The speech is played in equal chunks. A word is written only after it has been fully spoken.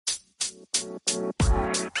Welcome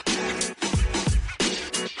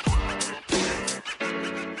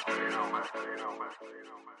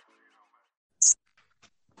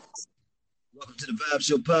to the Vibe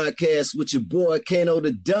Show podcast with your boy Kano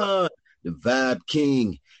the Don, the Vibe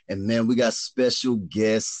King. And man, we got special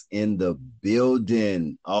guests in the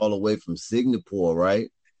building, all the way from Singapore, right?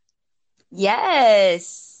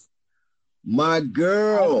 Yes. My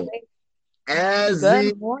girl, Azzy.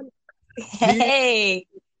 Good morning. Hey,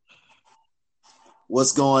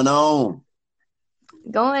 What's going on?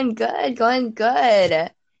 going good, going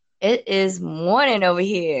good. It is morning over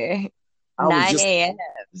here, I was 9 just a.m.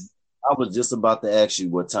 I was just about to ask you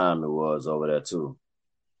what time it was over there too.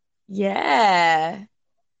 Yeah.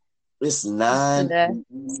 It's It's 9 the,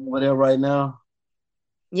 over there right now.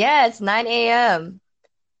 yeah, it's 9 a.m.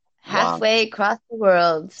 Wow. Halfway across the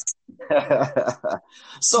world.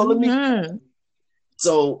 so let me Mm-hmm.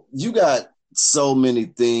 So you got so many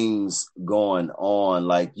things going on.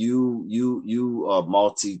 Like you are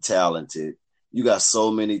multi-talented. You got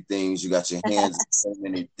so many things. You got your hands in so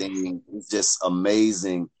many things. It's just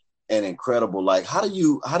amazing and incredible. Like how do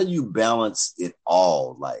you balance it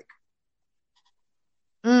all? Like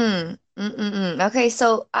Okay,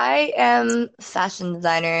 so I am fashion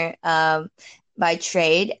designer by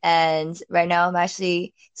trade, and right now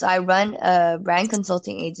I run a brand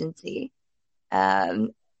consulting agency.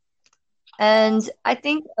 Um, And I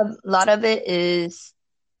think a lot of it is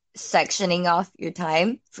sectioning off your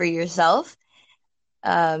time for yourself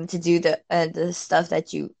to do the stuff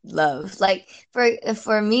that you love. Like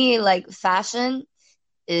for me, like fashion's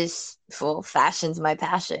my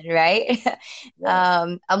passion, right? yeah,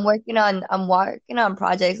 I'm working on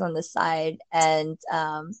projects on the side, and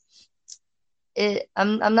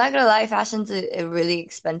I'm not gonna lie, fashion's a really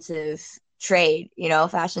expensive trade,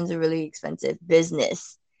 fashion's a really expensive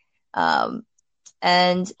business. Um,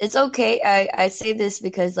 And it's okay. I say this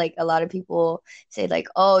because like a lot of people say like,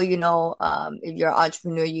 oh, if you're an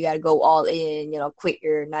entrepreneur, you got to go all in, quit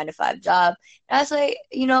your 9 to 5 job. And I was like,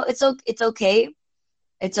 it's okay.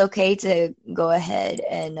 It's okay to go ahead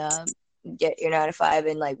and get your 9 to 5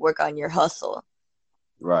 and like work on your hustle.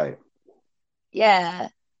 right. Yeah.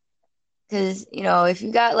 Because, if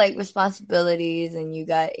you got like responsibilities and you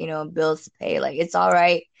got, bills to pay, like it's all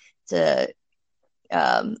right to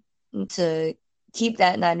um to keep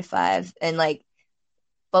that 9 to 5 and like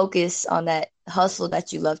focus on that hustle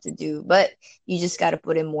that you love to do, but you just got to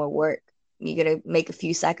put in more work. You got to make a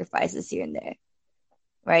few sacrifices here and there,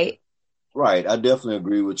 right? Right. I definitely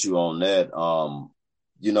agree with you on that.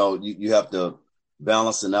 You have to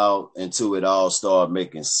balance it out until it all start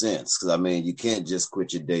making sense. Cause I mean, you can't just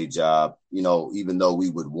quit your day job, even though we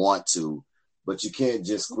would want to, but you can't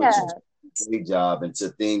just quit your Yeah. day job until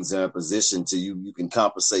things are in position to you can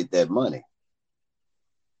compensate that money.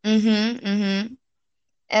 Mm-hmm. Mm-hmm.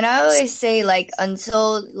 And I always say like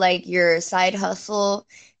until like your side hustle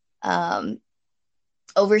um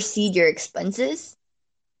overseed your expenses,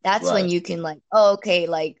 that's when Right. you can like, oh, okay,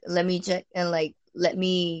 like let me check and like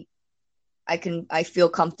I feel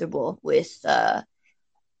comfortable with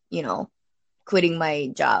you know, quitting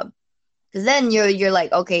my job. Because then you're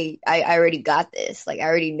like, okay, I already got this. Like I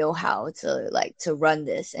already know how to run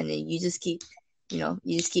this, and then you just keep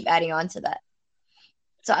adding on to that.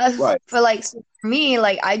 So Right. for me,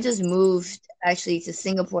 like I just moved actually to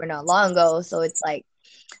Singapore not long ago, so it's like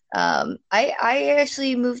I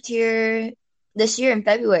actually moved here this year in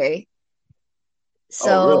February.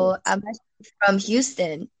 Oh, really? So I'm actually from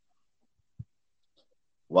Houston.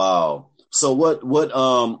 Wow. So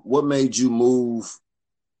what made you move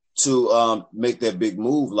to make that big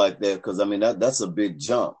move like that? Because I mean that's a big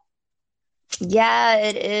jump. Yeah,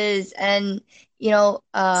 it is, and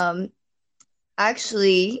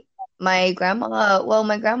actually, my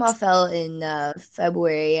grandma fell in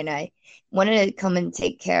February, and I wanted to come and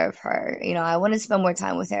take care of her. I wanted to spend more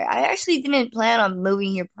time with her. I actually didn't plan on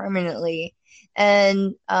moving here permanently,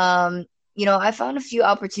 and I found a few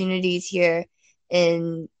opportunities here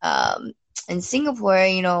in um in Singapore.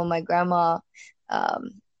 My grandma um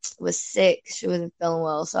was sick; she wasn't feeling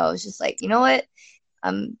well, so I was just like, you know what,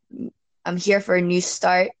 I'm I'm here for a new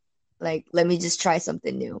start. Like, let me just try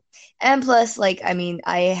something new. And plus, like, I mean,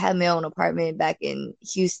 I had my own apartment back in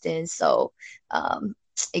Houston, so um,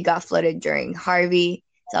 it got flooded during Harvey.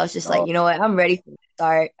 So I was just like, Oh, you know what? I'm ready for a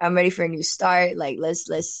start. I'm ready for a new start. Like, let's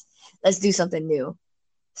do something new.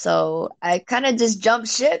 So I kind of just jumped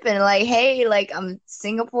ship and like, hey, like I'm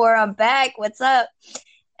Singapore, I'm back. What's up?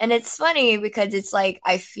 And it's funny because it's like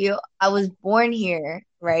I feel I was born here,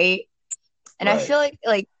 right? And I right. feel like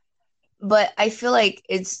but I feel like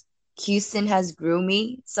it's Houston has grew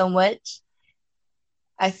me so much.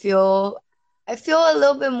 I feel I feel a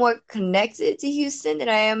little bit more connected to Houston than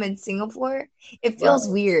I am in Singapore. It feels Right.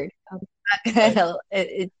 weird. I'm not Right. gonna,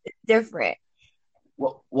 it's different.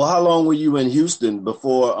 Well, how long were you in Houston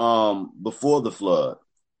before the flood?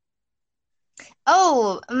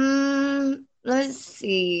 Oh, let's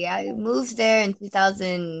see. I moved there in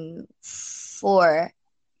 2004.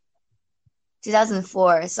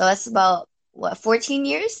 2004. So that's about what, 14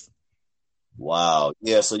 years? Wow.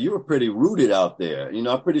 Yeah, so you were pretty rooted out there.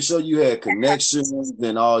 I'm pretty sure you had connections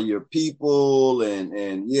and all your people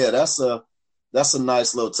and yeah, that's a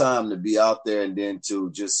nice little time to be out there and then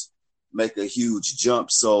to just make a huge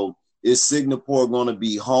jump. So is Singapore going to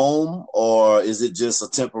be home or is it just a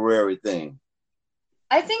temporary thing?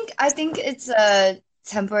 I think it's a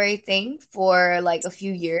temporary thing for like a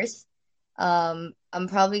few years. I'm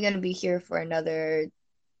probably gonna be here for another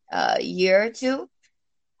year or two,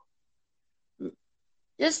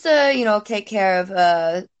 just to, take care of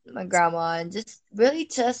my grandma and just really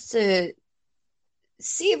just to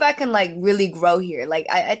see if I can like really grow here. Like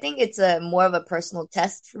I think it's a more of a personal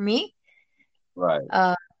test for me. Right.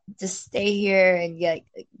 Uh, to stay here and yeah,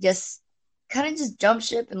 just kind of just jump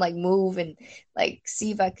ship and like move and like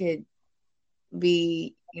see if I could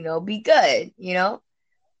be good.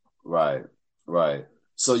 Right. Right.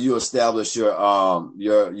 So you established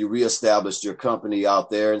you reestablished your company out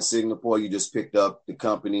there in Singapore. You just picked up the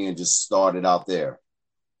company and just started out there.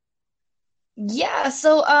 Yeah,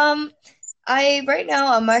 so I right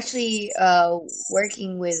now I'm actually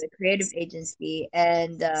working with a creative agency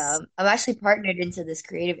and I'm actually partnered into this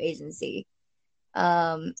creative agency.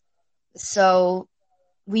 Um so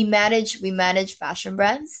we manage fashion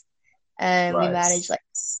brands and we Right. manage like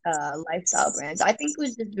lifestyle brands. I think it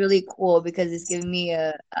was just really cool because it's giving me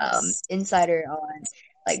a insider on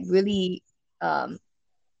like really um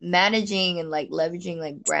managing and like leveraging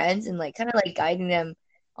like brands and like kind of like guiding them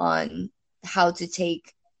on how to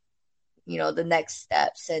take the next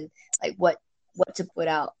steps and like what to put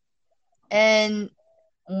out. And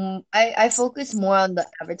I focus more on the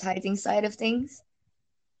advertising side of things.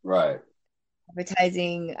 Right.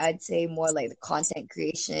 Advertising, I'd say more like the content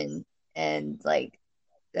creation and like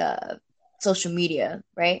the social media,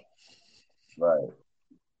 right? Right.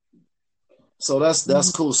 So that's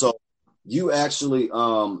Mhm. cool. So you actually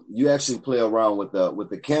play around with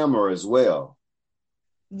the camera as well.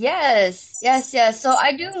 Yes, yes, yes. So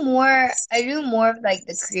I do more of like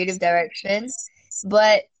the creative direction,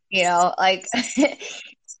 but like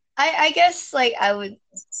I guess like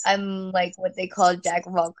I'm like what they call jack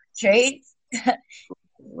of all trades,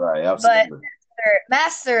 Right, but absolutely.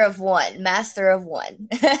 master of one, master of one.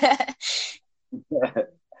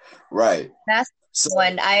 Right. Master So of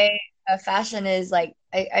one. Fashion is like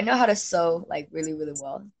I know how to sew like really, really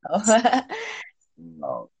well. So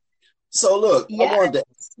uh, so look, I yeah. wanted to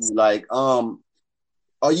ask you, like,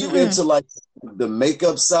 are you Mm-mm. into like the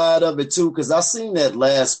makeup side of it too? Because I seen that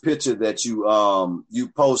last picture that you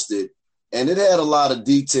posted, and it had a lot of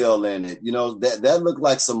detail in it. That looked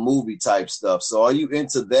like some movie type stuff. So are you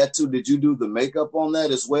into that too? Did you do the makeup on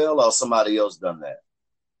that as well, or somebody else done that?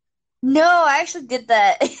 No, I actually did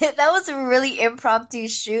that. That was a really impromptu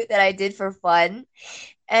shoot that I did for fun.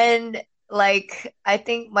 And like I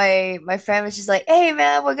think my friend was just like, "Hey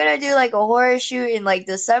man, we're gonna do like a horror shoot in like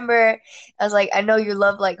December." I was like, "I know you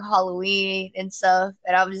love like Halloween and stuff."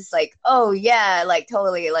 And I'm just like, "Oh yeah, like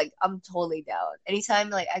totally, like I'm totally down. Anytime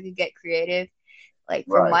like I could get creative, like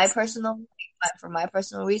Right. for my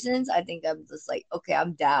personal reasons, I think I'm just like, okay,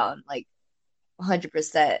 I'm down like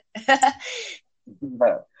 100%."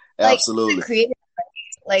 Yeah, Like as a absolutely. creative,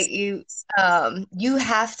 like you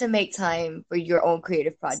have to make time for your own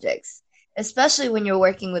creative projects, especially when you're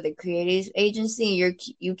working with a creative agency.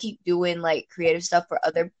 You keep doing like creative stuff for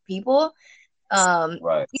other people. um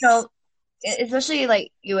Right. you know Especially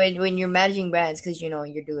like when you're managing brands, because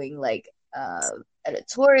you're doing like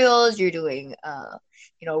editorials, you're doing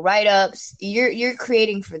write-ups, you're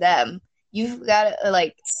creating for them. You've got to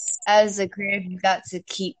like, as a creative, you've got to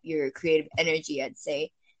keep your creative energy, I'd say,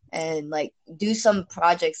 and like do some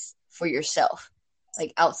projects for yourself,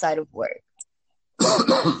 like outside of work.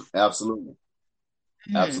 Absolutely.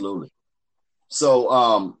 Mhm. Absolutely.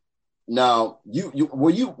 So now you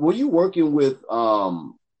were you working with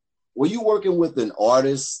an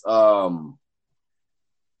artist?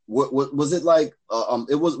 What was it like?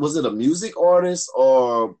 Was it a music artist,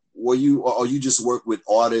 or you just work with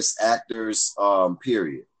artists, actors,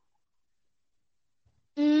 period?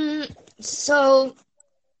 So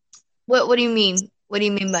what do you mean? What do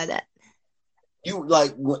you mean by that? You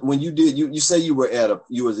like when you did you say you were at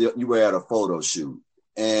a photo shoot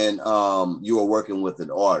and you were working with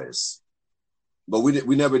an artist. but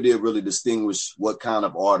we never did really distinguish what kind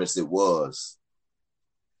of artist it was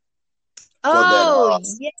for that. Oh,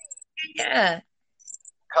 yeah, yeah.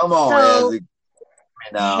 Come on, So, Azzy,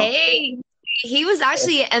 now. hey, he was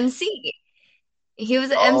actually an MC. He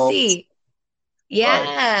was an Oh, MC. right.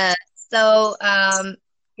 Yeah. So,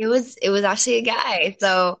 it was actually a guy.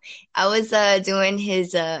 So I was doing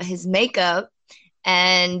his makeup,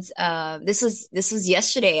 and this was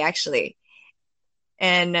yesterday actually.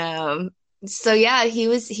 And so yeah,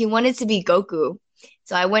 he wanted to be Goku.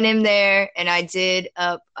 So I went in there and I did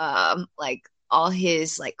up like all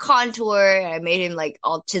his like contour. I made him like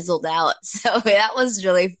all chiseled out. So that was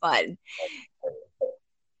really fun.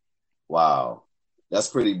 Wow. That's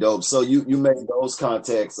pretty dope. So you made those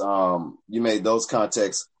contacts, you made those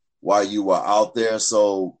contacts while you were out there.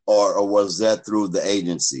 So or was that through the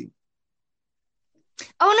agency?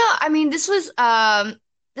 Oh no, I mean this was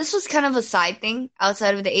kind of a side thing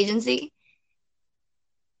outside of the agency.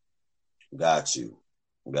 Got you.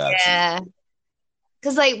 Got you. Yeah.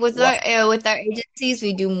 Because like Wow. with our agencies,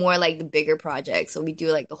 we do more like the bigger projects. So we do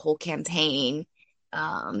like the whole campaign.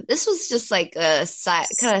 This was just like a side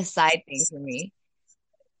thing for me.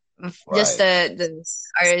 Just Right. the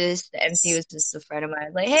artist, the MC was just a friend of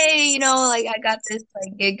mine. Like, hey, like I got this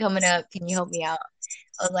like gig coming up. Can you help me out?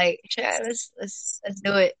 I was like, sure, let's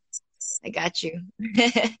do it. I got you.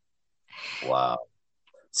 Wow.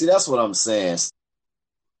 See, that's what I'm saying.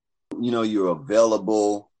 You're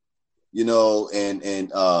available,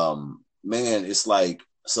 and man, it's like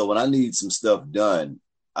so when I need some stuff done,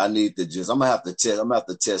 I'm gonna have to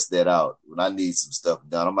test that out. When I need some stuff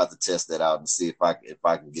done, I'm about to test that out and see if I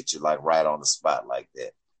can get you like right on the spot like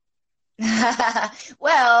that.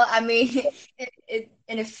 Well, I mean,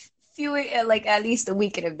 in a few like at least a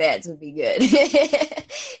week in advance would be good.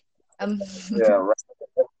 um, Yeah,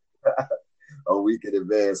 right. A week in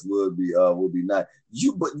advance would be nice.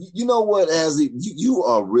 But you know what, Azzy, you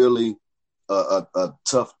are really a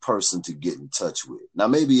tough person to get in touch with. Now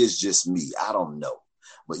maybe it's just me, I don't know,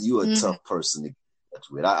 but you're a mhm. tough person to get in touch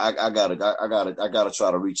with. I gotta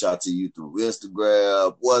try to reach out to you through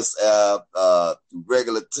Instagram, WhatsApp, through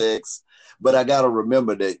regular text. But I gotta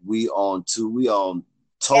remember that we on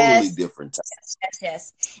totally Yes, different time. yes,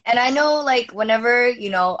 yes. And I know like whenever,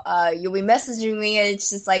 you'll be messaging me and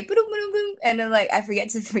it's just like boom, boom, boom, and then like I forget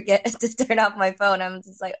to turn off my phone. I'm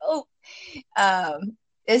just like, oh,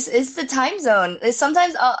 it's the time zone.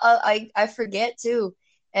 Sometimes I forget too.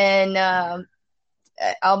 And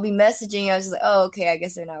I'll be messaging. I was just like, oh, okay, I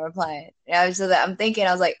guess they're not replying. And I'm thinking,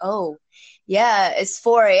 I was like, oh, yeah, it's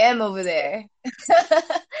 4 a.m. over there.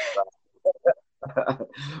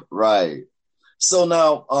 Right. So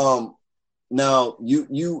now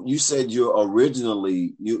you said you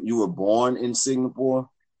were born in Singapore.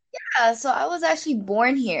 Yeah, so I was actually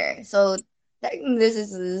born here. So technically, this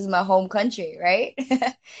is my home country, right?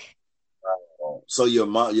 So your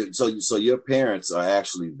mom, so your parents are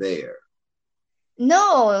actually there.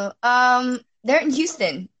 No, they're in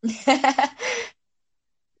Houston.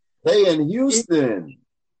 They in Houston.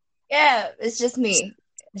 Yeah, it's just me.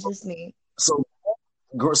 It's just me. So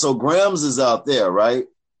so Grams is out there, right?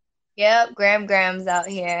 Yep, Graham's out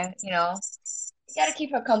here. You gotta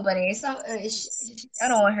keep her company. I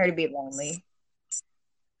don't want her to be lonely.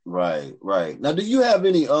 Right, right. Now, do you have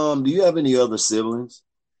any other siblings?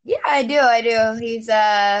 Yeah, I do. I do. He's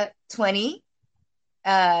 20.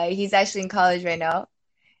 He's actually in college right now.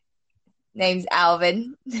 Name's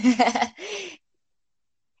Alvin.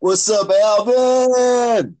 What's up,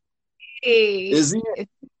 Alvin? Hey, Is he if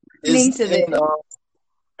you're is listening to he in this.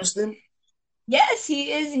 Houston? Yes,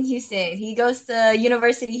 he is in Houston. He goes to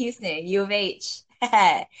University of Houston, U of H.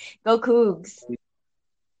 Go Cougs.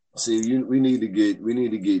 See, we need to get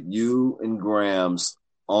you and Grams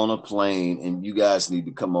on a plane, and you guys need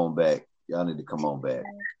to come on back. Y'all need to come on back.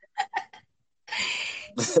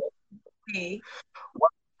 Hey.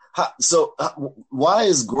 Why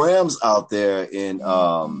is Grams out there in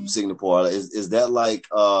Singapore? Is that like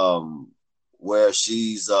where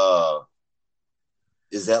she's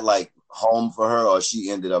is that like home for her, or she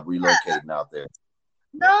ended up relocating out there?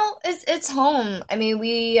 No, it's home. I mean,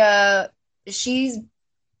 she's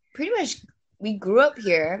pretty much we grew up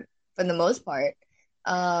here for the most part.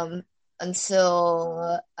 Um,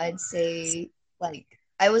 until I'd say like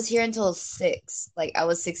I was here until 6. Like I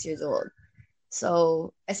was 6 years old.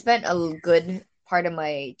 So I spent a good part of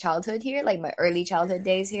my childhood here, like my early childhood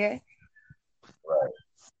days here. Right.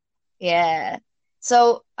 Yeah.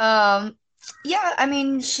 So, yeah, I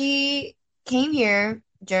mean, she came here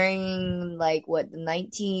during like what, the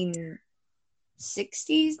 1960s,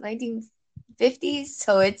 1950s.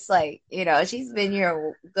 So it's like, she's been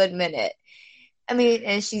here a good minute. I mean,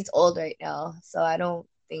 and she's old right now, so I don't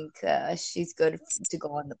think she's good to go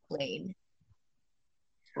on the plane.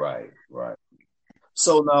 Right, right.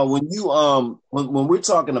 So now when you when we're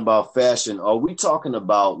talking about fashion, are we talking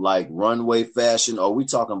about like runway fashion or are we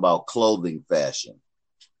talking about clothing fashion?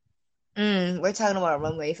 We're talking about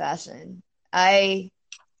runway fashion. I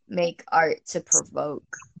make art to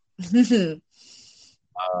provoke.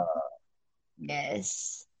 Uh,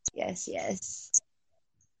 Yes, yes, yes.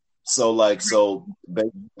 so like so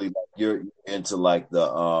basically like you're into like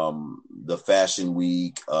the fashion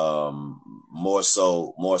week, more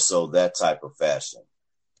so that type of fashion.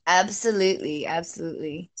 Absolutely,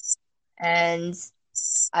 absolutely. And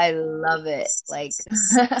I love it. Like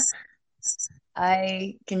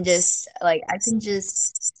I can just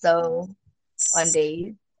sew on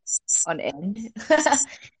days on end.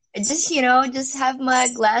 And just, just have my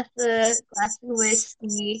glass of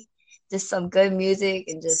whiskey, just some good music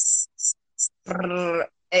and just I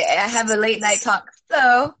have a late night talk.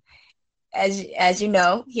 So, as you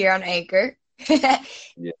know, here on Anchor.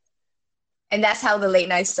 Yeah. And that's how the late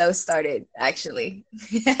night show started, actually.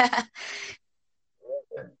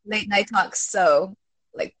 Late night talk so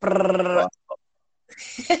like Wow.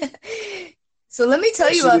 so let me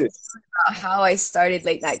tell you Yes, it about is. how I started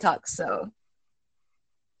late night talk. So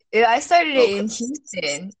yeah, I started it Okay. in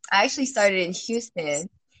Houston. I actually started in Houston,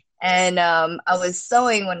 and I was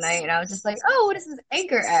sewing one night, and I was just like, "Oh, what is this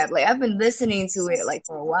Anchor app?" Like I've been listening to it like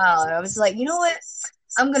for a while, and I was like, "You know what?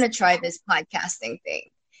 I'm gonna try this podcasting thing."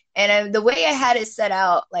 And the way I had it set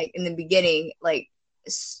out, like in the beginning, like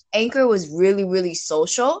Anchor was really, really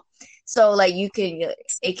social. So like you can,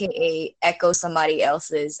 AKA, echo somebody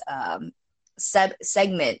else's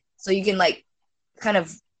segment. So you can like kind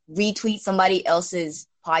of retweet somebody else's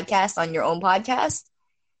podcast on your own podcast.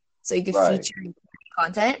 So you could Right. feature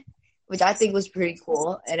content, which I think was pretty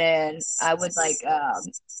cool. And then I would like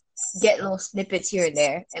get little snippets here and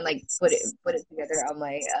there and like put it together on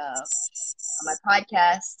my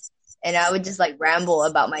podcast, and I would just like ramble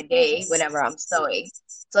about my day whenever I'm sewing.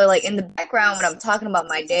 So like in the background when I'm talking about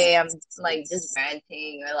my day, I'm like just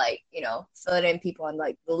ranting or like filling in people on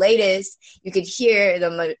like the latest. You could hear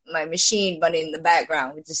my machine running in the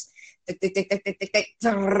background, which is tick tick tick tick tick tick tick,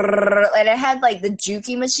 and it had like the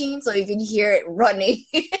Juki machine, so you could hear it running.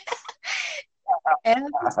 And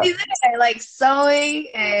I'm just be there, like sewing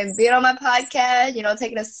and being on my podcast,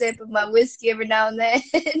 taking a sip of my whiskey every now and then.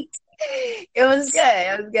 It was good.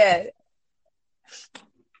 It was good.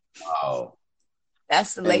 Wow.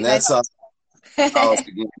 That's the And late night. how it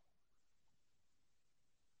began.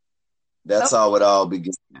 That's Oh, how it all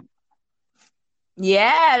began.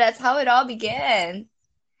 yeah, that's how it all began.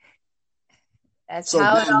 That's So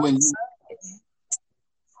how it then all when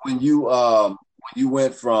you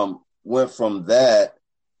went from that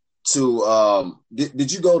to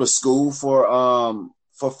did you go to school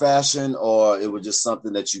for fashion or it was just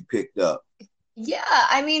something that you picked up? Yeah,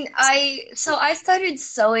 I mean, I started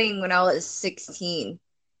sewing when I was 16.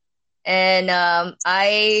 And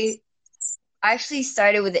I actually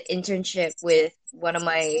started with an internship with one of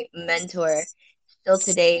my mentor still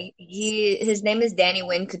today. His name is Danny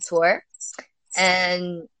Wynn Couture,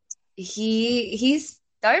 and he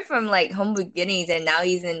started from like humble beginnings, and now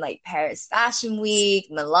he's in like Paris Fashion Week,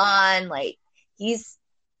 Milan. Like he's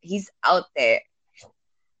he's out there.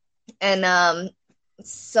 And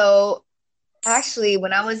so actually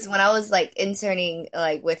when I was like interning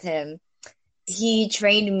like with him, he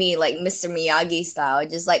trained me like Mr. Miyagi style,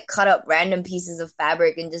 just like cut up random pieces of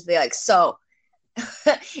fabric and just be like, so.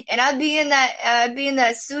 And I'd be in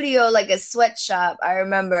that studio like a sweatshop. I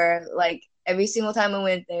remember like every single time I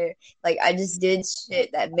went there, like I just did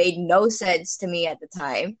shit that made no sense to me at the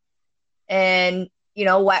time. And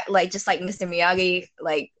like just like Mr. Miyagi,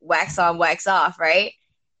 like wax on, wax off, right?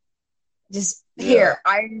 Just Yeah. here,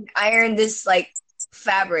 iron this like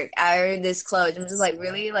fabric, iron this clothes. I'm just like,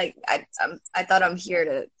 really? Like I thought I'm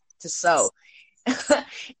here to sew.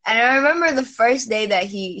 And I remember the first day that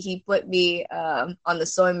he put me on the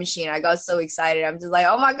sewing machine, I got so excited. I'm just like,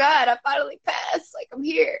 oh my God, I finally passed. Like I'm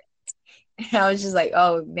here. And I was just like,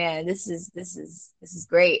 oh man, this is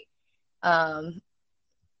great. Um,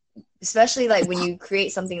 Especially like when you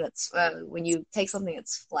create something that's when you take something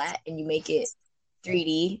that's flat and you make it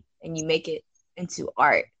 3D and you make it into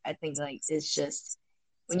art. I think like it's just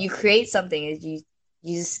when you create something, is you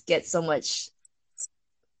just get so much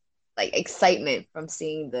like excitement from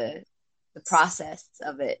seeing the process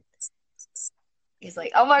of it. It's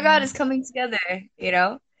like, oh my God, it's coming together, you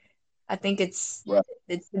know? I think Right.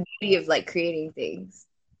 it's the beauty of like creating things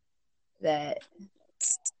that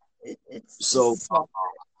it's just So a small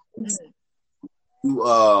part. you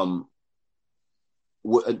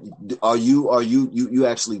What are you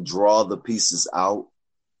actually draw the pieces out?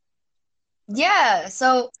 Yeah,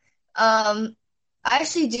 so I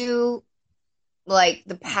actually do like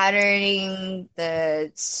the patterning,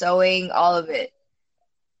 the sewing, all of it.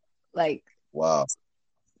 Like, Wow.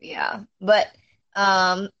 yeah. But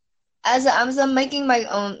um as I'm making my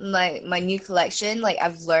own my new collection, like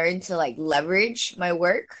I've learned to like leverage my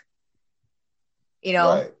work.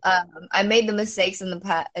 Right. I made the mistakes in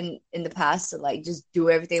the past to like just do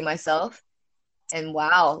everything myself, and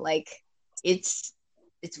wow, like it's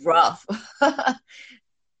it's rough.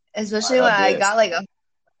 Especially I when I bet. got like a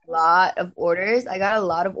lot of orders. I got a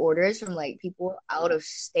lot of orders from like people out of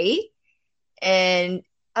state, and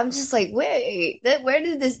I'm just like, wait, where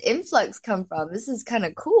did this influx come from? This is kind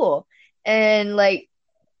of cool. And like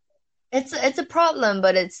it's a problem,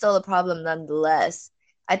 but it's still a problem nonetheless.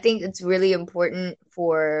 I think it's really important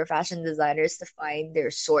for fashion designers to find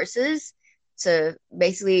their sources, to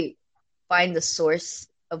basically find the source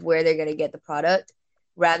of where they're gonna get the product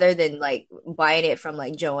rather than like buying it from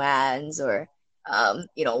like Joann's or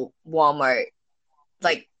Walmart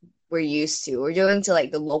like we're used to. We're going to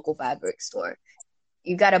like the local fabric store.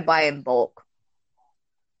 You gotta buy in bulk.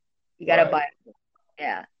 You gotta Right. buy,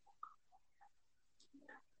 yeah.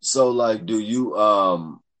 So like, do you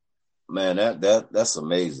man, that's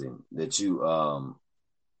amazing that you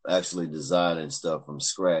actually designing stuff from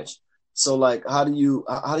scratch. So like, how do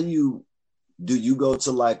you do you go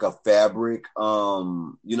to like a fabric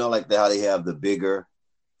like how they have the bigger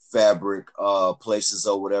fabric places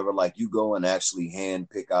or whatever, like you go and actually hand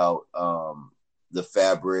pick out the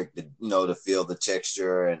fabric, to feel the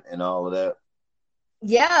texture and all of that?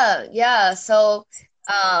 Yeah, yeah. So,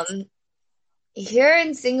 um, here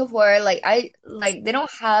in Singapore, like I like they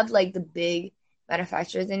don't have like the big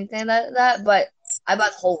manufacturers anything like that, but I buy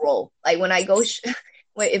the whole roll. Like when I go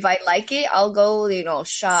if I like it, I'll go,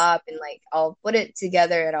 shop and like I'll put it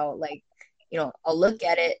together and I'll like, I'll look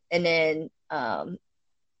at it and then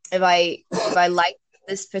if I like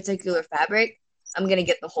this particular fabric, I'm gonna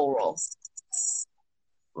get the whole roll.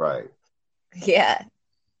 Right. Yeah.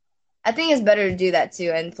 I think it's better to do that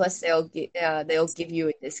too, and plus they'll give you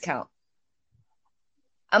a discount.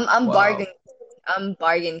 I'm Wow.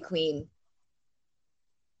 bargain queen.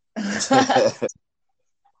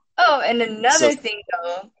 Oh, and So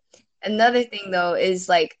another thing though is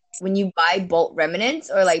like when you buy bulk remnants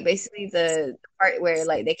or like basically the part where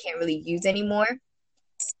like they can't really use anymore,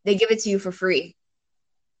 they give it to you for free.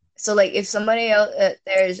 So like if somebody else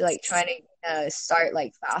there is like trying to start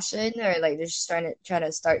like fashion or like they're just trying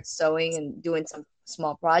to start sewing and doing some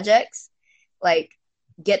small projects, like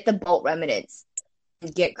get the bulk remnants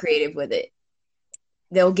and get creative with it.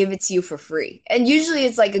 They'll give it to you for free. And usually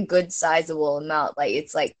it's like a good sizable amount. Like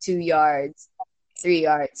it's like 2 yards, 3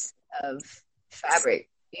 yards of fabric.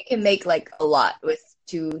 You can make like a lot with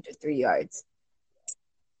 2 to 3 yards.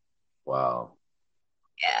 wow.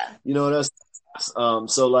 Yeah. That's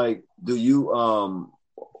so like, do you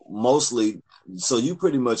mostly, so you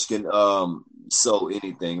pretty much can sew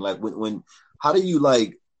anything, like when how do you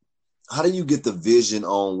like how do you get the vision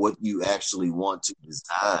on what you actually want to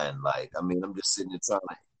design? Like, I mean, I'm just sitting there trying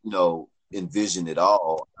to, envision it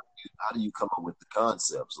all. How do you come up with the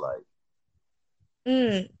concepts? Like,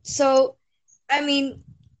 So, I mean,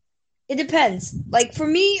 it depends. Like for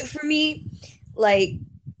me, like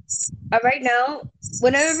right now,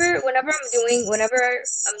 whenever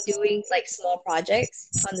I'm doing like small projects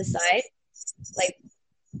on the side, like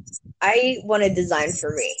I want to design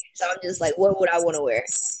for me. So I'm just like, what would I want to wear?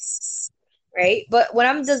 Right? But when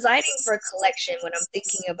I'm designing for a collection, when I'm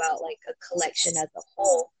thinking about like a collection as a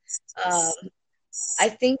whole, um, I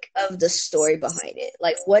think of the story behind it.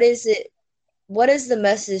 Like, what is it? What is the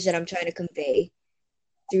message that I'm trying to convey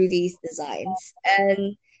through these designs?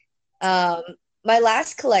 And um, my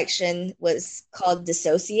last collection was called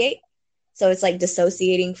Dissociate. So it's like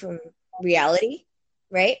dissociating from reality,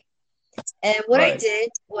 right? And what I right?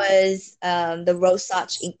 did was the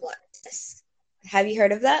Rosach ink blot test. Have you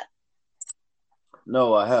heard of that?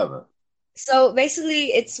 No, I haven't. So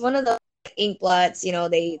basically, it's one of the ink blots.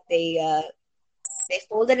 They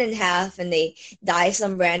fold it in half and they dye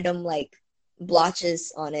some random like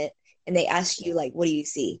blotches on it, and they ask you like, "What do you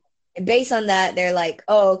see?" And based on that, they're like,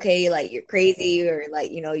 "Oh, okay, like you're crazy, or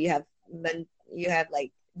like you have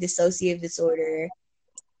like dissociative disorder.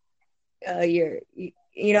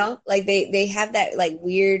 Like they have that like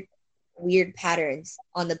weird patterns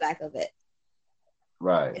on the back of it,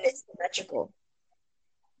 Right. and it's symmetrical,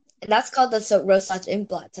 and that's called the Rosach ink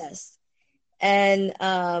blot test. And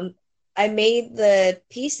I made the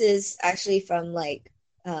pieces actually from like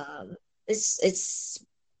it's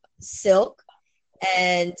silk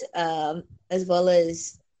and as well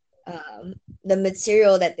as um, the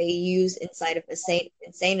material that they use inside of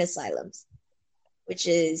insane asylums, which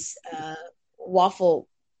is waffle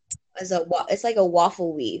it's like a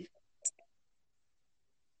waffle weave,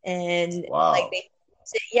 and like Wow.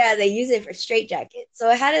 they use it for straitjackets. So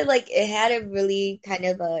it had a really kind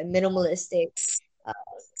of a minimalistic, uh,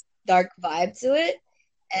 dark vibe to it,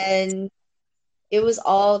 and it was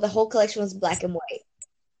all the whole collection was black and white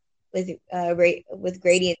with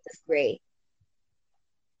gradients of gray.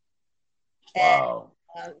 And Wow.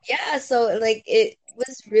 yeah, so like it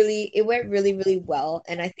went really really well,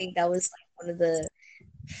 and I think that was like one of the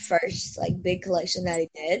first like big collection that I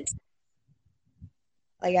did.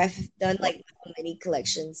 Like I've done like many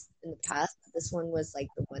collections in the past, but this one was like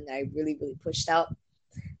the one that I really really pushed out.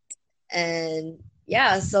 And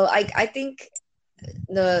yeah, so I think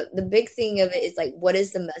the big thing of it is like what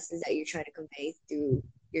is the message that you're trying to convey through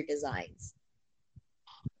your designs,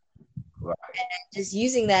 Right. just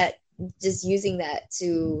using that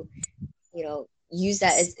to use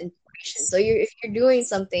that as inspiration. So if you're doing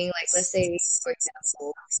something like, let's say for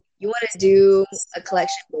example, you want to do a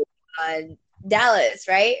collection on Dallas,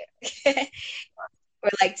 right? Or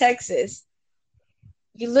like Texas,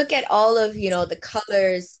 you look at all of the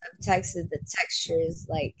colors of Texas, the textures,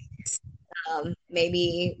 like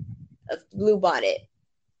maybe a blue bonnet.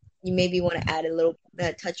 You maybe want to add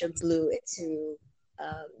a touch of blue into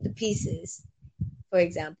the pieces, for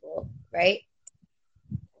example, right?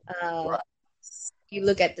 Uh, Right. you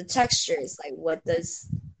look at the textures, like what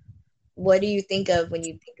do you think of when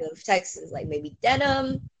you think of Texas? Like maybe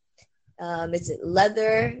denim? Is it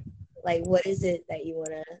leather? Like what is it that you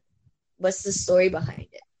wanna? What's the story behind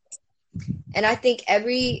it? And I think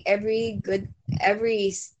every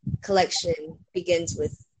collection begins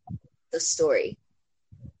with the story.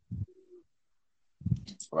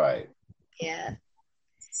 Right. Yeah.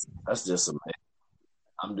 That's just amazing.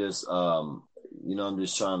 I'm just I'm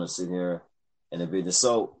just trying to sit here and envision.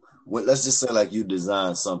 So let's just say like you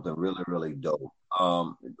design something really, really dope.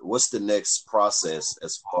 What's the next process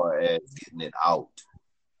as far as getting it out?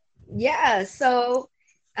 Yeah. So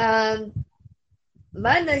um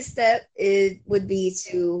my next step would be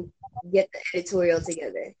to get the editorial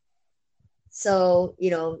together. So,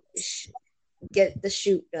 get the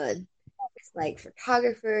shoot done. It's like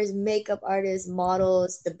photographers, makeup artists,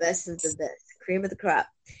 models, the best of the best, cream of the crop,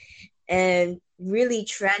 and really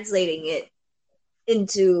translating it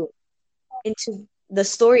into the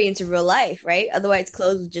story into real life, right? Otherwise,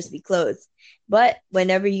 clothes would just be clothes. But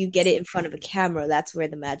whenever you get it in front of a camera, that's where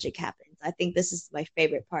the magic happens. I think this is my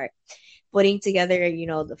favorite part. Putting together,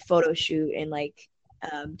 the photo shoot and like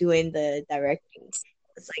doing the directing.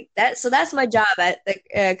 It's like that. So that's my job at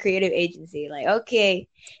the creative agency. Like, okay,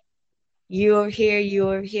 you over here, you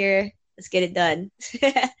over here. Let's get it done.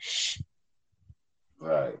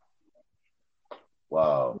 Right.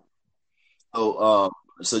 Wow. So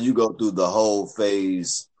so you go through the whole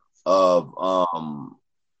phase of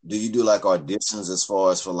do you do like auditions as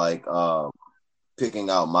far as for like picking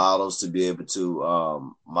out models to be able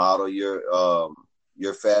to model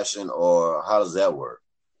your fashion, or how does that work?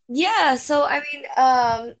 Yeah, so I mean,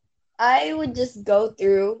 I would just go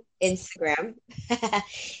through Instagram.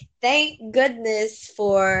 Thank goodness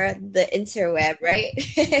for the interweb, right?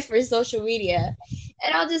 For social media.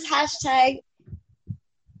 And I'll just hashtag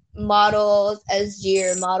models SG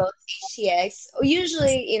or models HTX.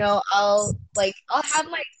 Usually, I'll have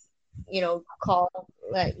my, call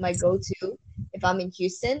like my go-to if I'm in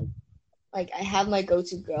Houston. Like I have my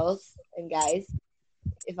go-to girls and guys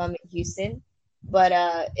if I'm in Houston. But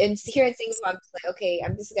here in Singapore, I'm just like, okay,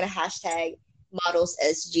 I'm just gonna hashtag models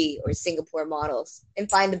SG or Singapore models and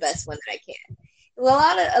find the best one that I can. Well,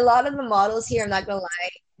 a lot of the models here, I'm not gonna lie,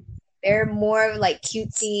 they're more like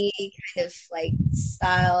cutesy kind of like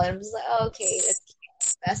style, and I'm just like, oh, okay, that's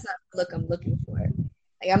cute. That's not the look I'm looking for.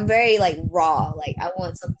 Like I'm very like raw. Like I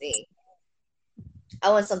want something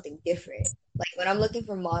different. Like when I'm looking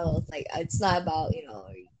for models, like it's not about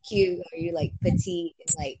are you cute or are you like petite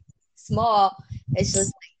and like small. It's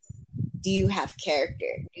just like, do you have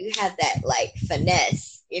character? Do you have that like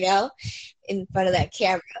finesse? In front of that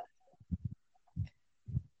camera.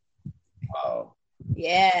 Wow.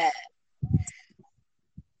 Yeah.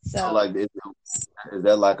 So So like is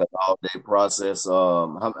that like an all day process?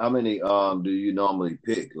 How many do you normally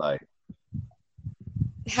pick? Like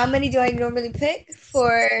how many do I normally pick as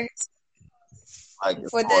for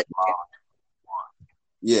far the as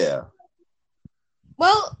yeah.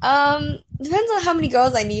 Well, depends on how many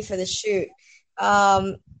girls I need for the shoot.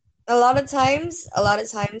 Um, a lot of times,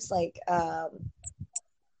 like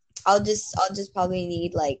I'll just probably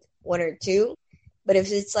need like one or two. But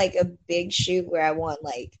if it's like a big shoot where I want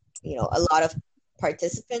like, a lot of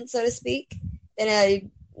participants, so to speak, then I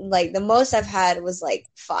like the most I've had was like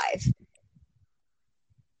 5.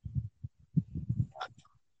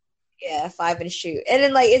 Yeah, 5 in a shoot. And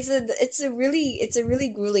then like it's a really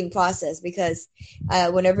grueling process because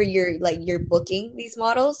whenever you're booking these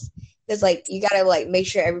models, there's like you gotta like make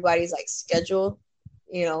sure everybody's like schedule,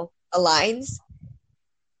 aligns.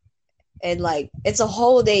 And like it's a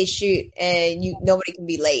whole day shoot and nobody can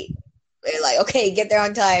be late. They're like, okay, get there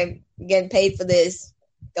on time, you're getting paid for this.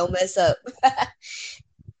 Don't mess up. How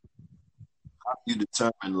do you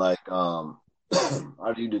determine like how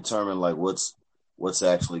do you determine like what's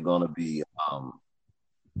actually going to be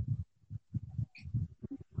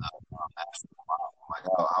like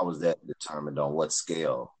how is that determined on what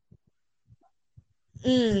scale?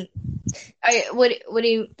 Mm. What do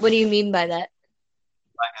you mean by that?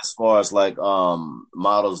 Like as far as like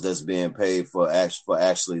models that's being paid for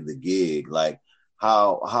actually the gig, like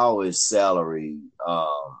how is salary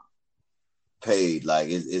paid? Like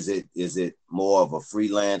is it more of a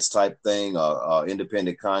freelance type thing or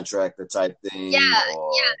independent contractor type Yeah, thing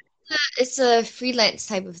or yeah. It's a freelance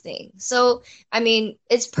type of thing. So, I mean,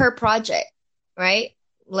 it's per project, right?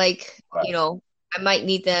 Like, right I might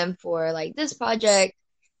need them for like this project,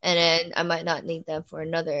 and then I might not need them for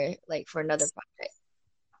another project.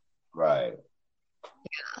 right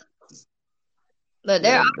But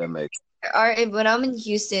yeah that makes when I'm in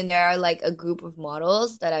Houston, there are like a group of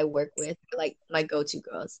models that I work with, like my go-to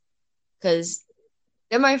girls, because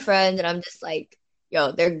they're my friends, and I'm just like,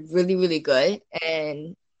 yo, they're really, really good,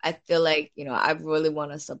 and I feel like, I really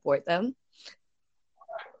want to support them.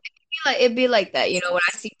 Like it'd be like that, when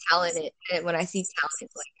I see talent, like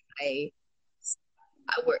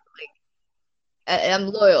I work like I'm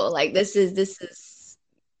loyal. Like this is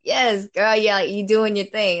yes, girl, yeah, like, you doing your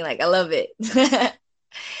thing. Like I love it.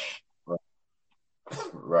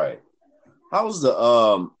 right. How's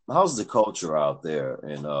the culture out there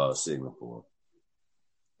in Singapore?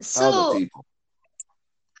 How are the So people?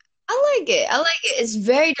 I like it. I like it. It's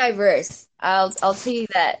very diverse. I'll tell you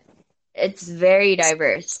that. It's very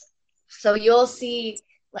diverse. So you'll see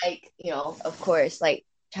like, of course, like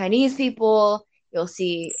Chinese people, you'll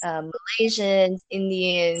see Malaysians,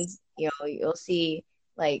 Indians, you'll see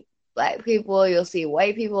like black people, you'll see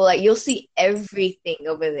white people, like you'll see everything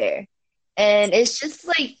over there. And it's just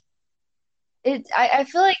like I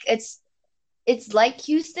feel like it's like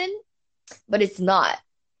Houston, but it's not.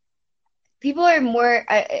 People are more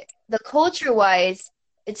the culture wise,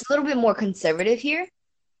 it's a little bit more conservative here,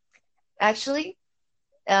 actually.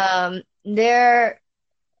 They're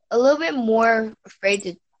a little bit more afraid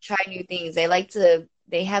to try new things.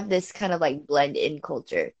 They have this kind of like blend in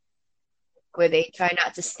culture where they try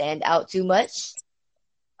not to stand out too much.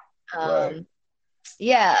 Right. Um,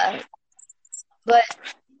 yeah, but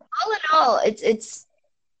all in all, it's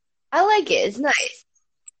I like it. It's nice.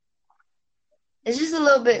 It's just a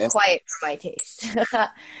little bit And quiet for my taste.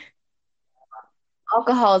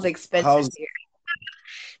 Alcohol is expensive how's here.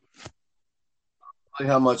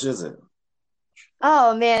 how much is it?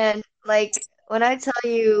 Oh man, like when I tell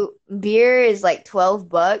you beer is like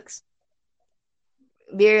 $12,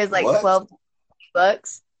 beer is like What?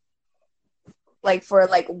 $12, like for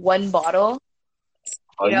like one bottle,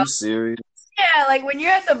 Are you know? you serious? Yeah, like when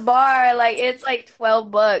you're at the bar, like it's like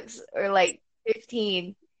 $12 or like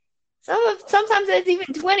 15. Sometimes it's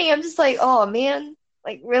even 20. I'm just like, oh man,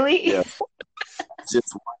 like really? Yeah,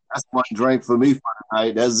 that's one drink for me for the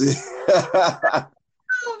night. That's it.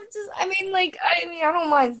 I mean, I don't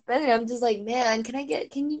mind spending. I'm just like, man, can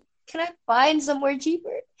I find somewhere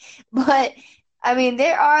cheaper? But I mean,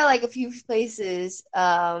 there are like a few places.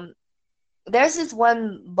 There's this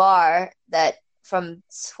one bar that from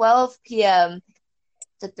 12 p.m.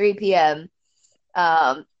 to 3 p.m.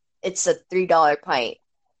 Um, it's a $3 pint.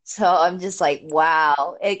 So I'm just like,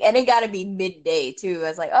 wow. And it got to be midday too. I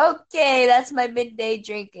was like, okay, that's my midday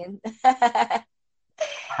drinking.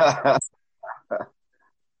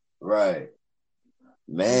 Right.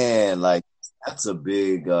 Man, like that's a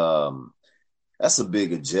big that's a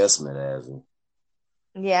big adjustment as from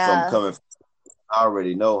Yeah. coming from, I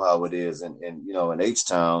already know how it is and in H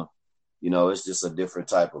Town, it's just a different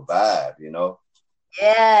type of vibe.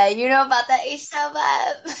 Yeah, you know about that H-Town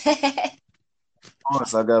vibe. Of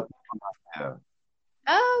course I got yeah.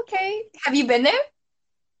 Oh, okay. Have you been there?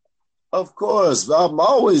 Of course, I'm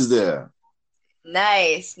always there.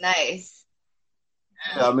 Nice, nice.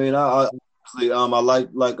 Yeah, I mean, I actually, I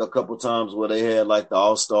like a couple times where they had like the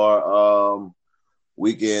All Star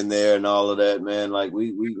weekend there and all of that. Man, like we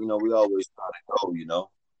always try to go.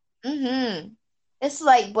 Mm-hmm. It's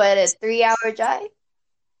like what, a 3 hour drive,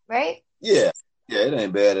 right? Yeah, yeah, it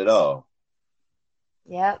ain't bad at all.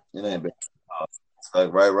 Yep. It ain't bad. It's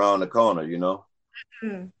like right around the corner, you know.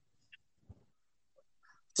 Hmm.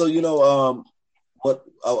 So what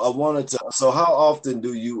I wanted to. So how often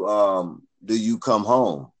do you come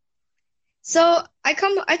home? So I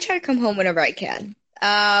try to come home whenever I can.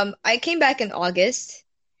 I came back in August.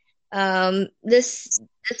 This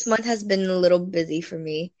month has been a little busy for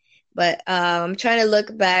me, but I'm trying to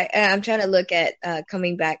look back. I'm trying to look at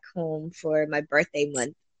coming back home for my birthday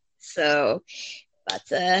month. So about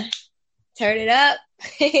to turn it up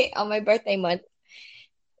on my birthday month,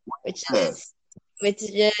 which Yeah. is which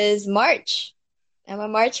is March. I'm a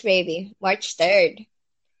March baby, March 3rd.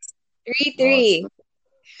 Three March. three.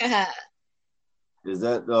 Is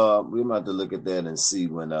that we might have to look at that and see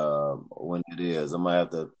when it is. I might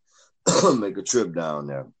have to make a trip down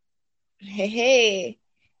there. Hey, hey.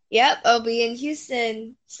 Yep, I'll be in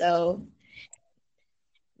Houston, so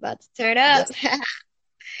about to turn up. That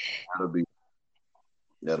that'll be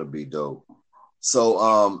that'll be dope. So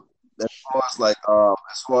as far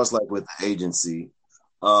as like with the agency,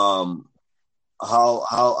 um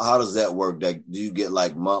how does that work? Like, do you get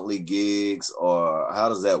like monthly gigs or how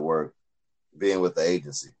does that work being with the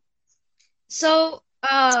agency? So,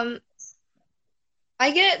 I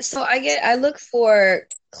look for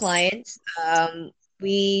clients.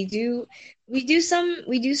 We do some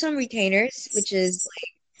retainers, which is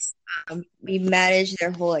we manage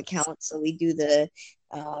their whole account. So we do the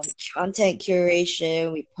content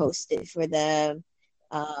curation, we post it for them,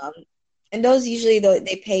 um, and those usually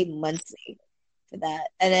they pay monthly for that.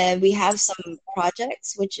 And then we have some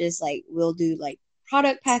projects, which is like we'll do like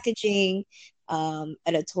product packaging,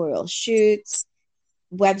 editorial shoots,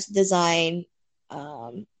 web design,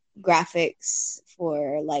 um, graphics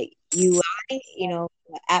for like UI,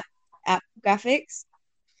 app app graphics.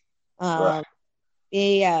 Right. Um,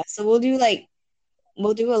 yeah. So we'll do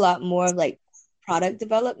a lot more of like product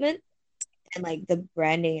development and like the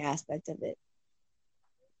branding aspect of it.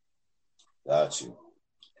 Got you.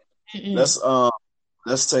 Mm-mm.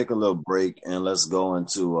 Let's take a little break and let's go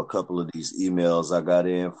into a couple of these emails I got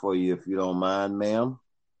in for you if you don't mind, ma'am.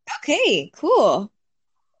 Okay, cool.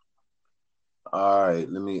 All right,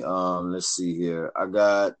 let's see here. I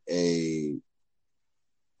got a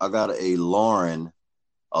Lauren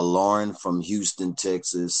from Houston,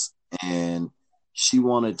 Texas, and she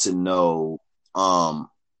wanted to know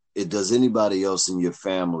it does anybody else in your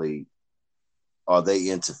family, are they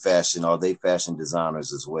into fashion? Are they fashion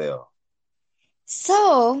designers as well?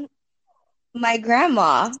 So my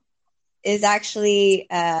grandma is actually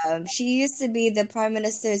she used to be the prime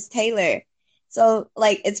minister's tailor. So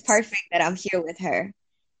like it's perfect that I'm here with her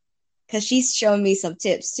because she's showing me some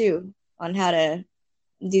tips too on how to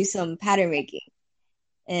do some pattern making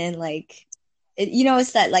and like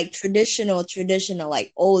it's that like traditional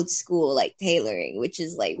like old school like tailoring, which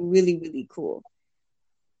is like really really cool.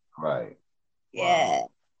 Right. Yeah. Wow.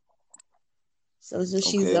 So she's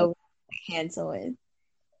Okay. over hand sewing.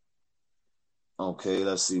 Okay,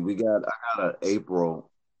 let's see. I got an April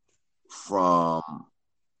from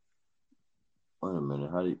wait a minute.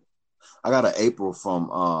 How do you I got an April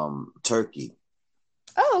from Turkey.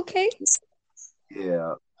 Oh, okay.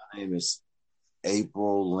 Yeah, her name is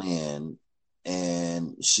April Lynn,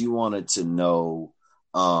 and she wanted to know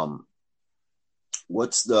um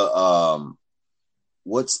what's the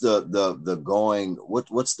going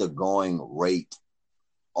what's the going rate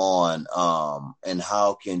on and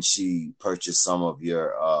how can she purchase some of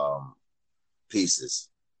your pieces?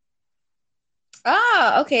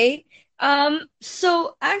 Ah, okay.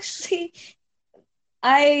 So actually,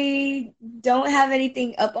 I don't have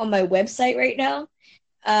anything up on my website right now.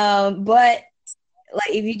 But like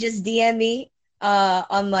if you just DM me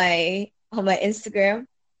on my Instagram,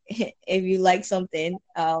 if you like something,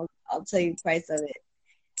 I'll tell you the price of it.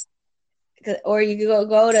 Or you can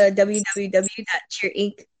go to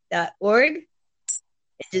www.cheerinc.org and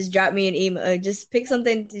just drop me an email. Just pick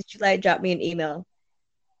something that you like, drop me an email.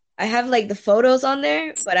 I have like the photos on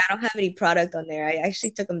there, but I don't have any product on there. I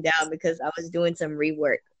actually took them down because I was doing some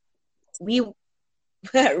rework. We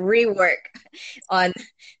rework on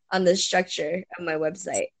the structure of my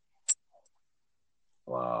website.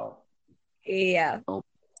 Wow. Yeah, O-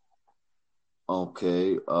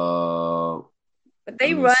 Okay. but Let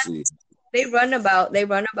me see. they run about like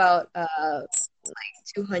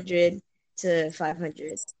 200 to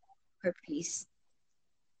 500 per piece.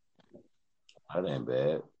 That ain't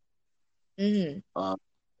bad. Hmm. Um,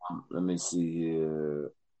 let me see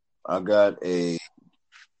here. I got a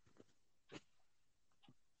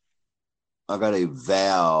I got a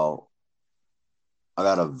Val I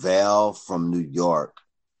got a Val from New York,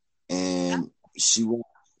 and she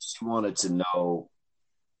wanted to know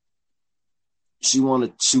she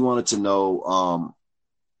wanted to know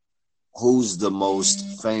who's the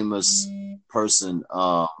most famous person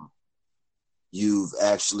you've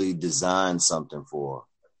actually designed something for.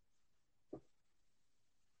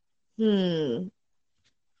 Hmm.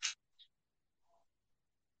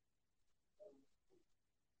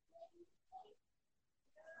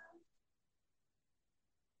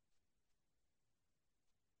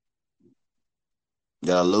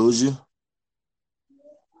 Did I lose you?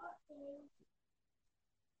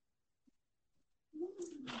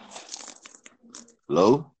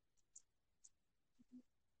 Hello?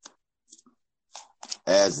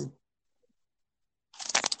 Azzy.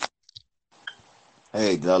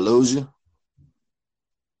 Hey, did I lose you?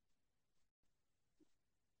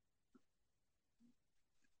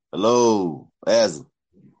 Hello, Azzy.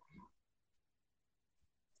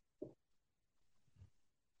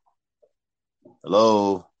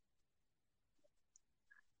 Hello.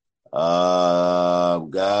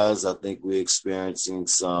 Guys, I think we're experiencing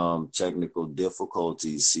some technical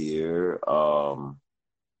difficulties here. Y'all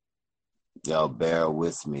bear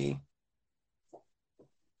with me.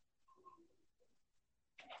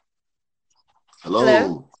 Hello?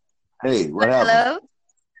 Hello. Hey, what happened? Hello?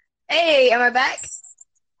 Hey, am I back?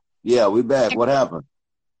 Yeah, we back. What happened?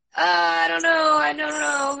 I don't know. I don't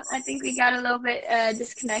know. I think we got a little bit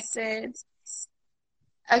disconnected.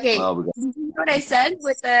 Okay, We got, you know what I said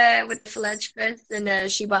with the philanthropist and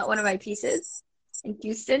she bought one of my pieces in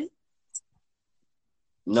Houston?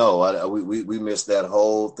 no, we missed that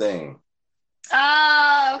whole thing.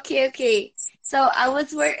 Oh, okay, okay. So I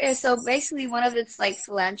was working. So basically, one of its like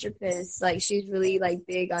philanthropists, like she's really like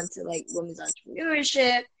big onto like women's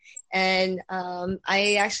entrepreneurship, and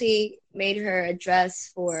I actually made her a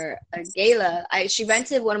dress for a gala. She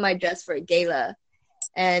rented one of my dress for a gala,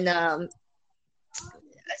 and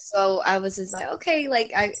so I was just like, okay,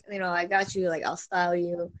 like I got you, like I'll style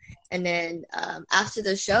you, and then after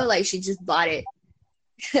the show, like she just bought it,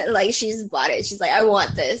 like she just bought it. She's like, I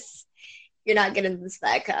want this. You're not getting this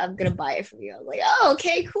back. I'm gonna buy it from you. I was like, oh,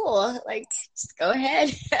 okay, cool. Like, just go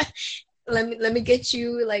ahead. Let me get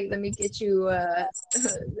you let me get you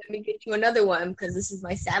another one because this is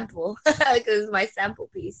my sample because this is my sample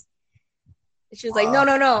piece. And she was like, no, Wow.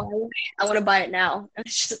 no, no, I want to buy it now. And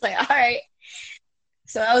she's like, all right.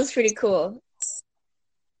 So that was pretty cool.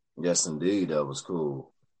 Yes, indeed, that was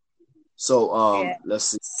cool. So, Yeah. let's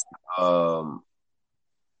see. Um,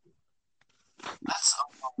 let's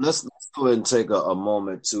let's go ahead and take a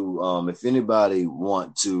moment to if anybody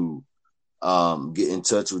want to get in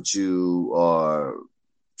touch with you or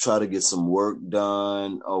try to get some work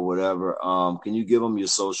done or whatever, can you give them your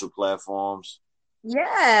social platforms?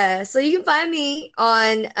 Yeah. So you can find me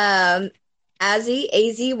on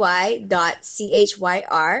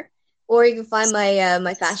AZY.CHYR, or you can find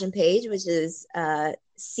my fashion page, which is CHYRINC.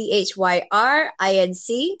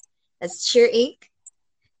 That's Cheer Inc.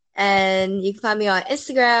 And you can find me on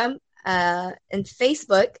Instagram and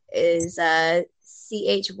Facebook is CHYRINC.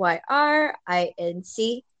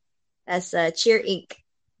 That's Cheer Inc.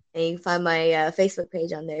 And you can find my Facebook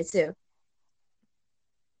page on there too.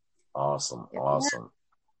 Awesome, Yep. awesome.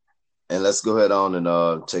 And let's go ahead on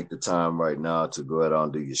and take the time right now to go ahead on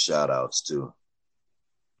and do your shout outs too.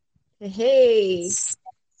 Hey,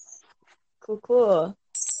 cool, cool.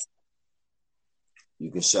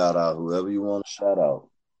 You can shout out whoever you want to shout out.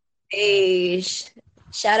 Hey,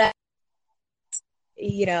 shout out,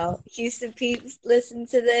 Houston peeps, listen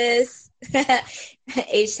to this.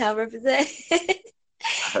 H-Town represent.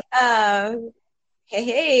 um,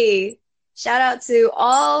 hey, shout out to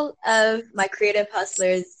all of my creative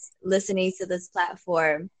hustlers listening to this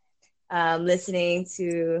platform, listening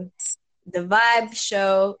to the Vibe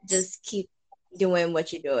Show. Just keep doing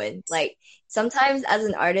what you're doing. Like sometimes as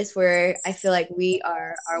an artist, where I feel like we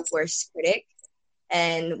are our worst critic.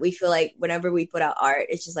 And we feel like whenever we put out art,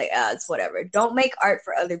 it's just like, it's whatever. Don't make art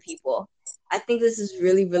for other people. I think this is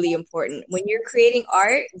really, really important. When you're creating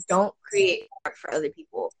art, don't create art for other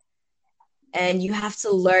people. And you have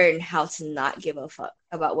to learn how to not give a fuck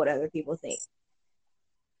about what other people think.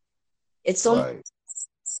 It's so much Right.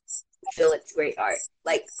 feel it's great art.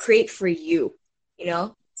 Like create for you, you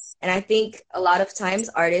know? And I think a lot of times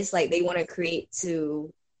artists like they want to create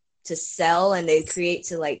to sell and they create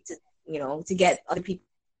to like to get other people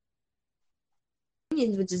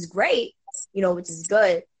opinions, which is great, which is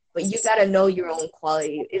good. But you gotta know your own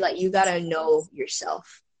quality. Like you gotta know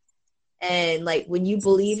yourself. And like when you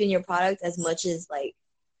believe in your product as much as like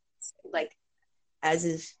as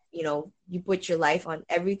is, you put your life on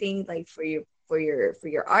everything like for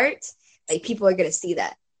your art, like people are gonna see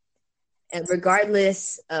that. And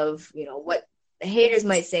regardless of, what the haters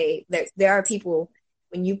might say, there are people,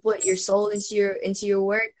 when you put your soul into your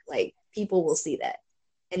work, like people will see that.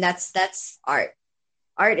 And that's art.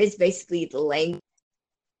 Art is basically the language.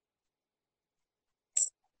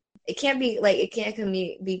 It can't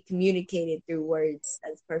be communicated through words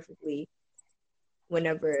as perfectly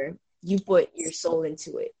whenever you put your soul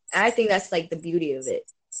into it. And I think that's like the beauty of it.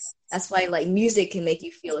 That's why like music can make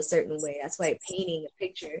you feel a certain way. That's why painting a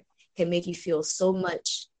picture can make you feel so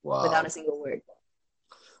much without a single word.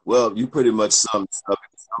 Well, you pretty much summed it up.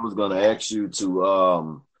 I was going to ask you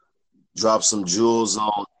to drop some jewels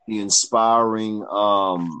on the inspiring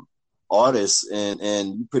artists, and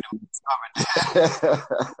you pretty much covered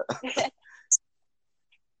that.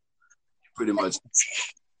 Pretty much.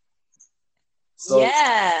 So,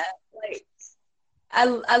 yeah, like I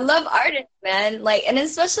love artists, man. Like, and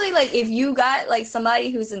especially like if you got like somebody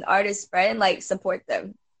who's an artist friend, like support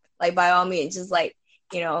them. Like by all means, just like,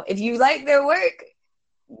 if you like their work,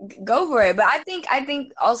 go for it. But I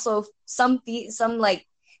think also some like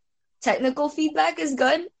technical feedback is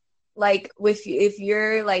good. Like if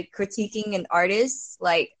you're like critiquing an artist,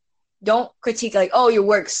 like don't critique like, oh, your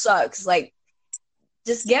work sucks. Like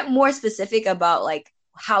just get more specific about like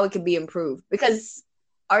how it can be improved, because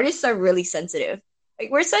artists are really sensitive.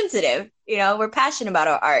 Like we're sensitive, we're passionate about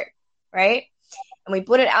our art, right? And when we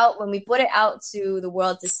put it out to the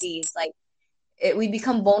world to see, it's like we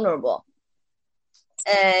become vulnerable.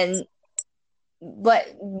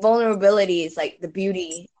 But vulnerability is like the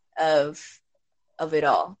beauty of it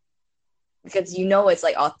all, because it's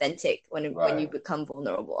like authentic when you become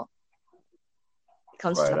vulnerable. It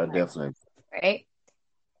comes right. I definitely right.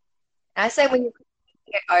 And I say when you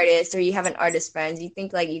get artists or you have an artist friends, you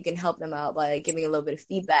think like you can help them out by like giving a little bit of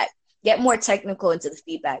feedback. Get more technical into the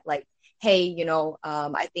feedback, like, hey,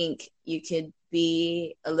 I think you could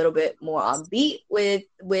be a little bit more on beat with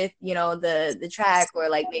the track, or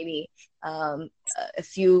like maybe a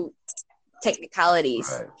few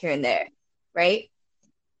technicalities here and there, right?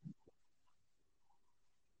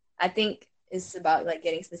 I think it's about like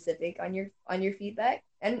getting specific on your feedback,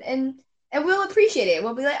 and we'll appreciate it.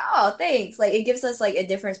 We'll be like, oh, thanks. Like it gives us like a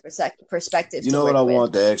different perspective. You know what I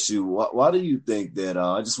wanted to ask you? Why do you think that?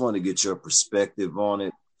 I just want to get your perspective on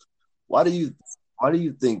it. Why do you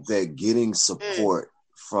think that getting support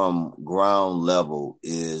from ground level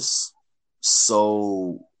is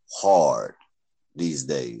so hard these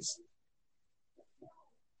days?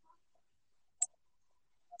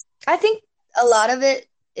 I think a lot of it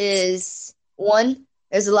is, one,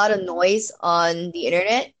 there's a lot of noise on the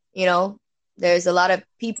internet. There's a lot of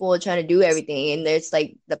people trying to do everything, and there's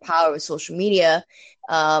like the power of social media.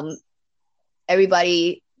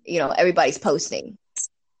 Everybody's posting.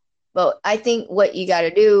 But I think what you got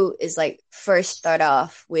to do is like first start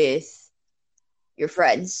off with your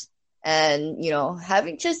friends, and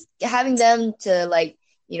having them to like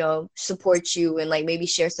support you and like maybe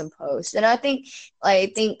share some posts. And I think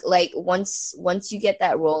like once you get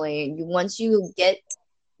that rolling, once you get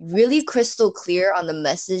really crystal clear on the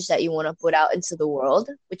message that you want to put out into the world,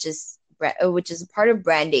 which is a part of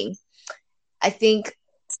branding, I think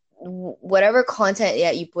whatever content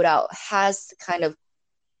that you put out has to kind of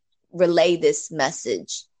relay this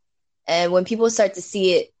message. And when people start to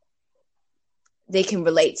see it, they can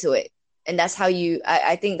relate to it. And that's how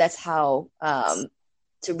I think that's how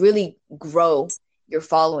to really grow your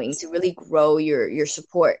following, to really grow your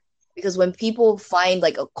support. Because when people find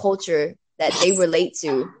like a culture that they relate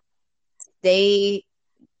to, they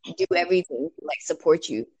do everything to like support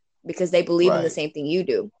you, because they believe in the same thing you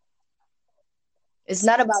do. It's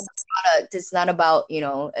not about the product. It's not about,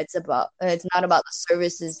 it's not about the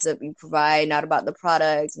services that we provide, not about the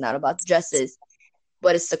products, not about the dresses,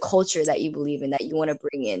 but it's the culture that you believe in, that you want to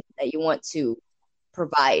bring in, that you want to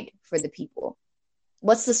provide for the people.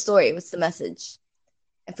 What's the story? What's the message?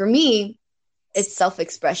 And for me, it's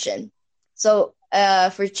self-expression. So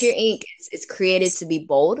for Cheer Inc., it's created to be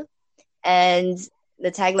bold, and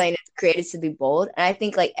the tagline is created to be bold. And I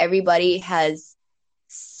think like everybody has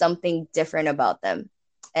something different about them.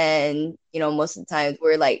 And, most of the times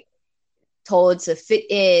we're like told to fit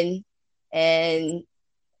in, and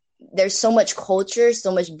there's so much culture,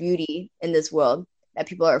 so much beauty in this world that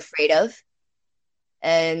people are afraid of.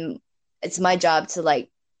 And it's my job to like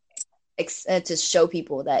to show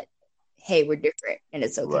people that, hey, we're different and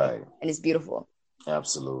it's okay and it's beautiful.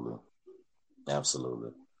 Absolutely. I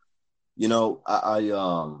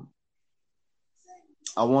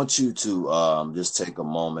want you to just take a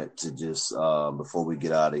moment to just before we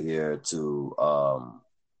get out of here to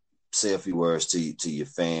say a few words to your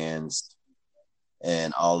fans,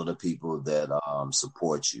 and all of the people that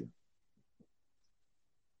support you.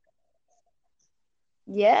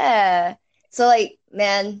 Yeah. So like,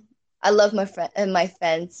 man, I love my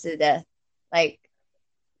friends to death. Like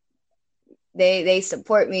they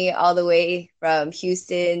support me all the way from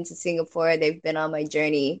Houston to Singapore. They've been on my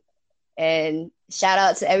journey. And shout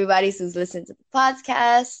out to everybody who's listened to the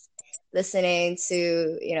podcast, listening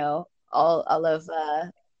to, all of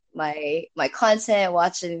my content,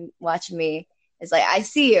 watching me. It's like I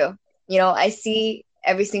see you. I see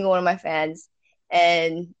every single one of my fans,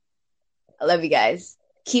 and I love you guys.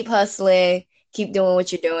 Keep hustling, keep doing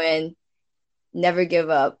what you're doing, never give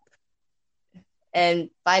up, and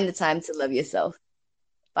find the time to love yourself.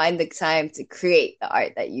 Find the time to create the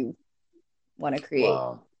art that you want to create.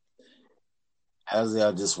 Wow. Azzy,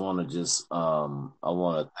 I just want to I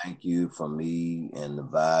want to thank you from me and the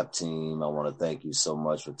Vibe team. I want to thank you so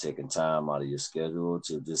much for taking time out of your schedule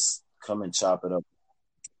to just come and chop it up.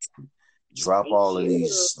 Drop Thank all you. of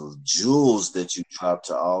these jewels that you drop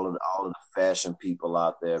to all of the fashion people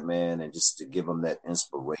out there, man, and just to give them that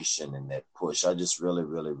inspiration and that push. I just really,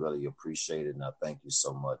 really, really appreciate it, and I thank you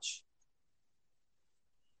so much.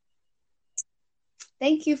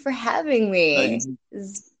 Thank you for having me.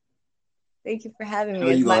 Thank you for having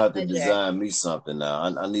me. You're gonna have to design me something now.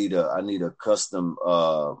 I need a custom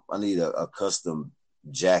a custom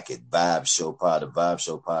jacket, the Vibe Show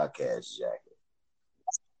podcast jacket.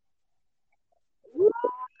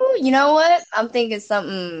 Ooh, you know what? I'm thinking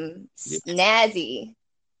something snazzy.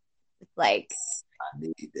 Like I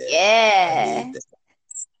need that. Yeah. I need that.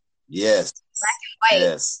 Yes. Black and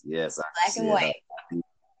white. Yes. Black and white.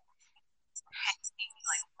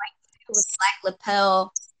 With black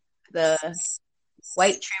lapel, the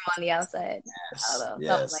white trim on the outside.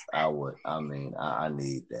 Yes, like I would. I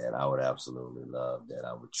need that. I would absolutely love that.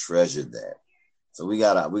 I would treasure that. So we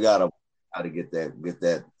gotta get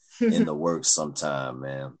that in the works sometime,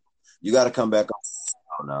 man. You gotta come back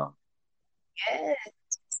on now. Yeah.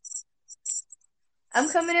 I'm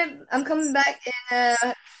coming back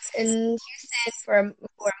in Houston for a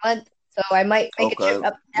month, so I might make a trip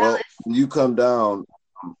up to Dallas. Well, when you come down,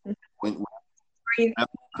 when you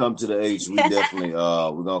come to the H, we definitely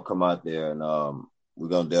we're gonna come out there and we're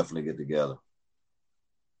gonna definitely get together.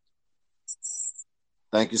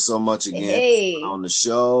 Thank you so much again on the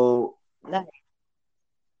show. Nice.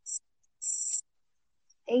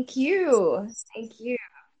 Thank you.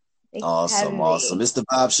 Awesome. It's the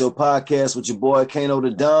Vibe Show podcast with your boy Kano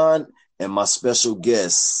the Don and my special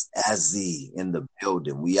guest Azzy in the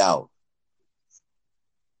building. We out.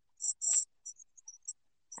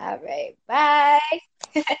 All right.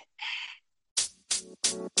 Bye.